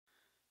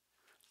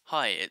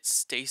Hi, it's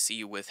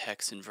Stacy with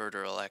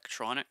Hexinverter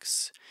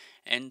Electronics,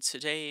 and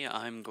today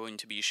I'm going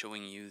to be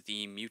showing you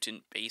the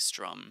Mutant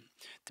Bassdrum.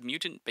 The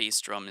Mutant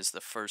Bassdrum is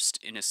the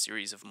first in a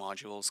series of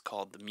modules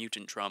called the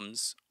Mutant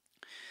Drums.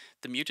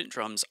 The Mutant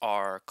Drums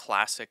are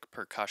classic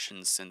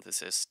percussion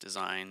synthesis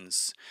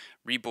designs,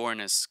 reborn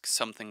as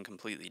something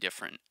completely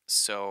different.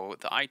 So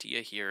the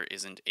idea here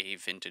isn't a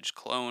vintage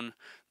clone,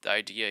 the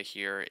idea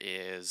here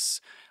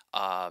is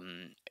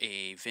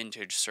a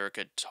vintage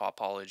circuit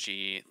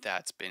topology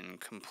that's been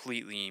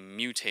completely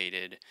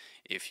mutated,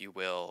 if you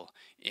will,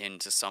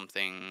 into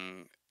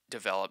something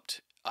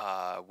developed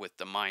with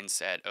the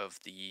mindset of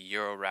the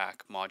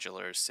eurorack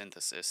modular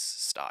synthesis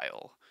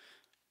style.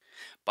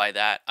 By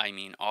that, I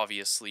mean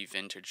obviously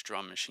vintage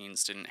drum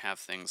machines didn't have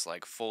things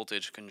like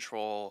voltage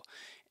control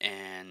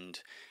and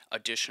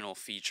additional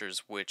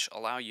features which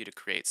allow you to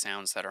create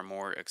sounds that are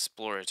more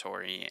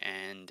exploratory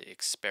and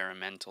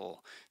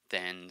experimental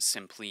than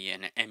simply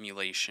an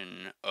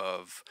emulation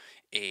of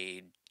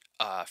a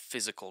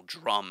physical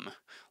drum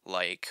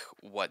like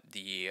what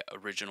the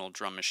original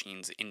drum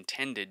machines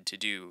intended to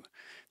do.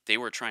 They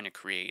were trying to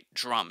create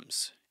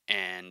drums,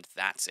 and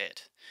that's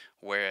it.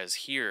 Whereas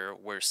here,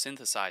 we're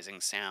synthesizing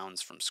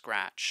sounds from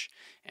scratch,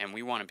 and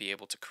we want to be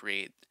able to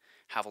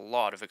have a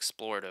lot of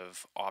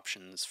explorative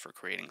options for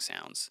creating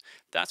sounds.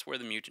 That's where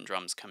the Mutant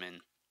Drums come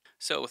in.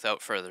 So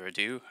without further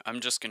ado, I'm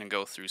just going to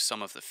go through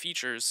some of the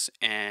features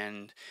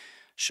and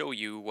show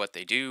you what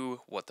they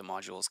do, what the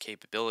module's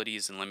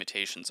capabilities and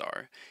limitations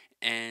are.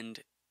 And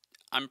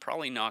I'm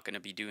probably not going to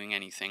be doing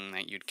anything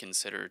that you'd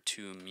consider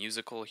too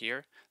musical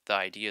here. The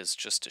idea is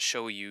just to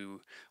show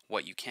you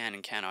what you can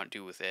and cannot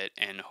do with it,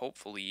 and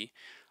hopefully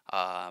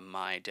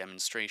my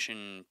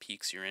demonstration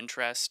piques your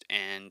interest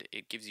and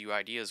it gives you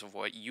ideas of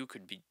what you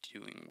could be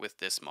doing with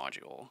this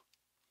module.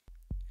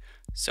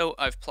 So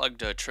I've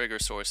plugged a trigger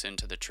source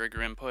into the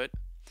trigger input,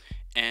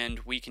 and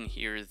we can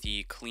hear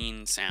the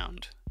clean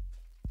sound,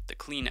 the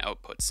clean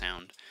output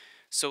sound.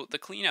 So the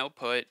clean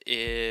output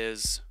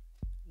is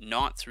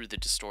not through the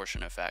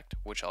distortion effect,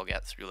 which I'll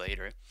get through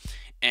later,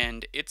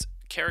 and it's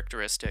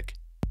characteristic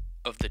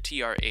of the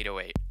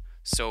TR-808.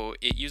 So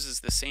it uses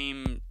the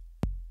same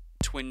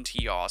twin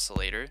T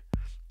oscillator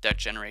that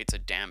generates a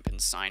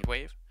dampened sine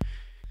wave.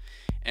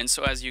 And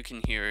so as you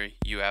can hear,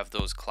 you have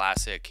those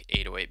classic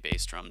 808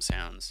 bass drum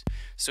sounds.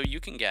 So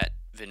you can get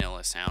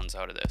vanilla sounds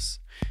out of this.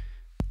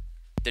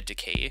 The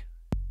decay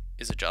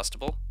is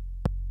adjustable.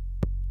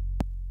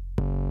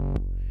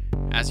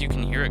 As you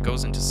can hear, it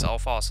goes into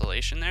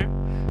self-oscillation there.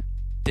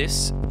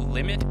 This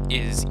limit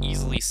is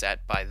easily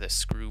set by the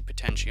screw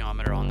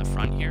potentiometer on the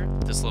front here,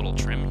 this little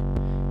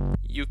trim.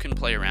 You can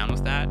play around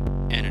with that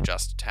and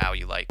adjust it to how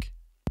you like.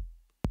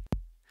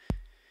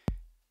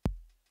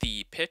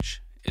 The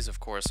pitch is of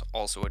course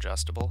also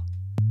adjustable,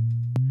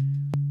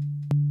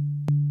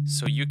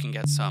 so you can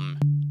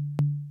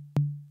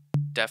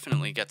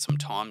definitely get some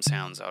tom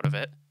sounds out of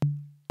it.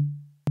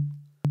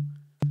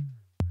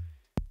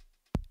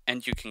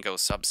 And you can go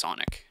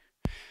subsonic.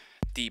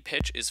 The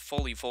pitch is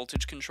fully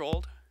voltage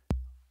controlled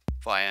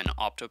via an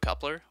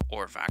optocoupler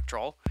or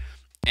Vactrol,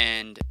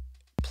 and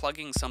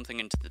plugging something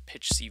into the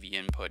pitch CV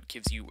input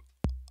gives you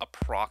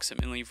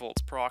approximately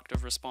volts per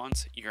octave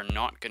response. You're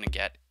not going to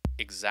get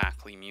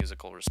exactly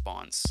musical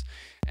response,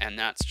 and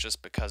that's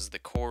just because the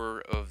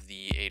core of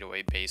the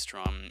 808 bass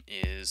drum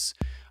is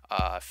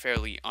a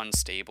fairly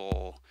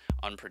unstable,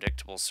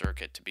 unpredictable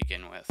circuit to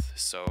begin with,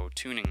 so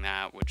tuning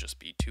that would just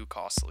be too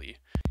costly.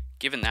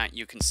 Given that,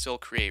 you can still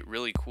create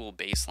really cool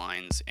bass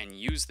lines and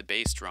use the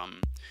bass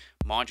drum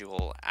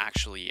module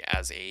actually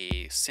as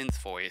a synth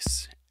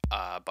voice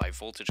by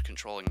voltage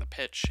controlling the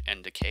pitch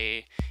and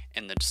decay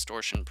and the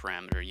distortion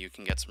parameter. You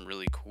can get some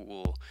really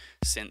cool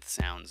synth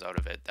sounds out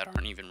of it that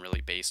aren't even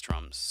really bass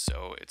drums,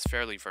 so it's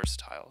fairly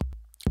versatile.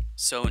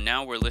 So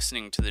now we're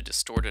listening to the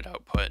distorted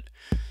output.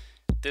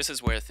 This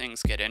is where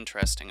things get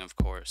interesting, of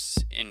course.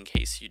 In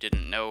case you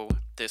didn't know,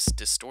 this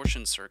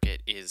distortion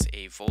circuit is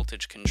a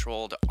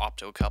voltage-controlled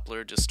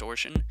optocoupler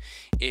distortion.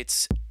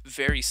 It's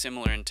very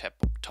similar in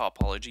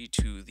topology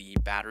to the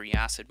battery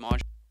acid module.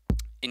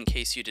 In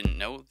case you didn't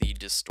know, the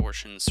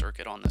distortion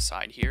circuit on the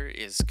side here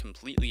is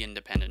completely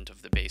independent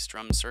of the bass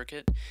drum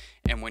circuit,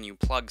 and when you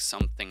plug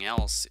something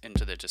else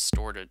into the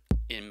distorted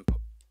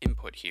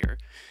input here,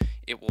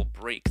 it will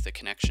break the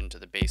connection to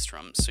the bass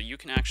drum. So you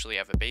can actually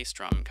have a bass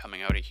drum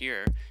coming out of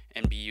here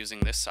and be using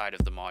this side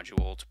of the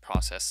module to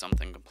process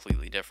something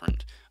completely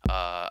different.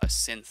 A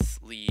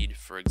synth lead,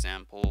 for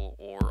example,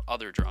 or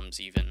other drums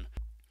even.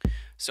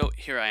 So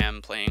here I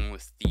am playing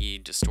with the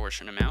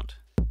distortion amount.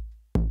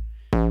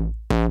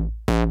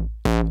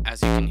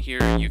 As you can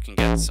hear, you can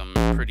get some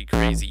pretty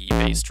crazy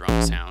bass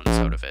drum sounds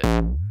out of it.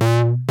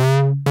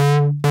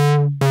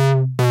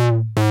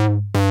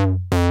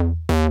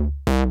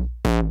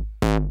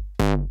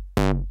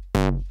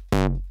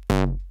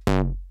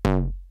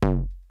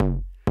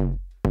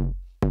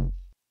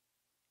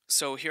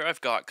 So here I've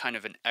got kind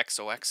of an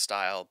XOX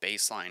style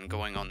bass line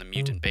going on the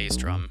Mutant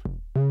Bassdrum.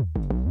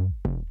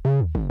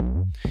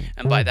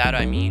 And by that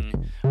I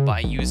mean by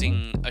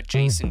using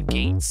adjacent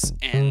gates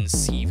and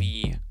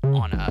CV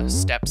on a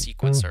step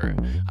sequencer,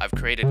 I've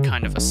created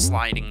kind of a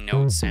sliding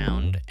note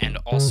sound, and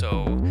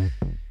also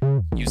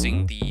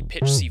using the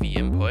pitch CV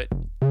input,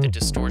 the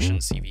distortion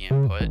CV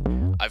input,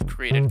 I've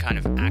created kind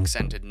of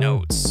accented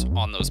notes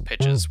on those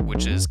pitches,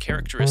 which is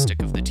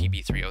characteristic of the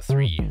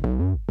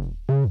TB303.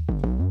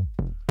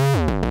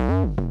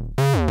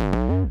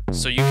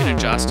 So you can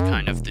adjust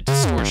kind of the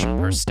distortion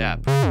per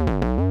step,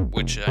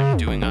 which I'm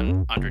doing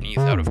underneath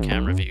out of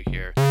camera view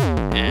here,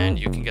 and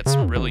you can get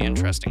some really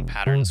interesting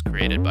patterns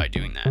created by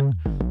doing that.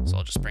 So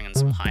I'll just bring in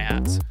some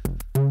hi-hats.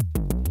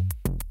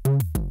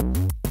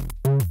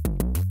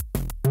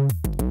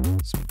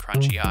 Some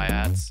crunchy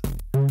hi-hats.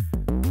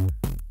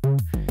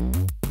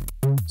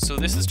 So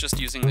this is just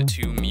using the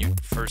two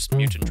first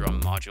Mutant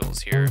Drum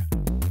modules here.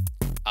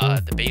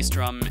 The bass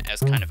drum as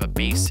kind of a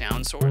bass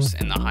sound source,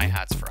 and the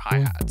hi-hats for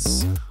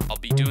hi-hats. I'll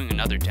be doing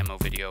another demo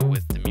video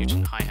with the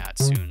Mutant hi-hat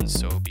soon,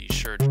 so be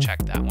sure to check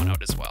that one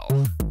out as well.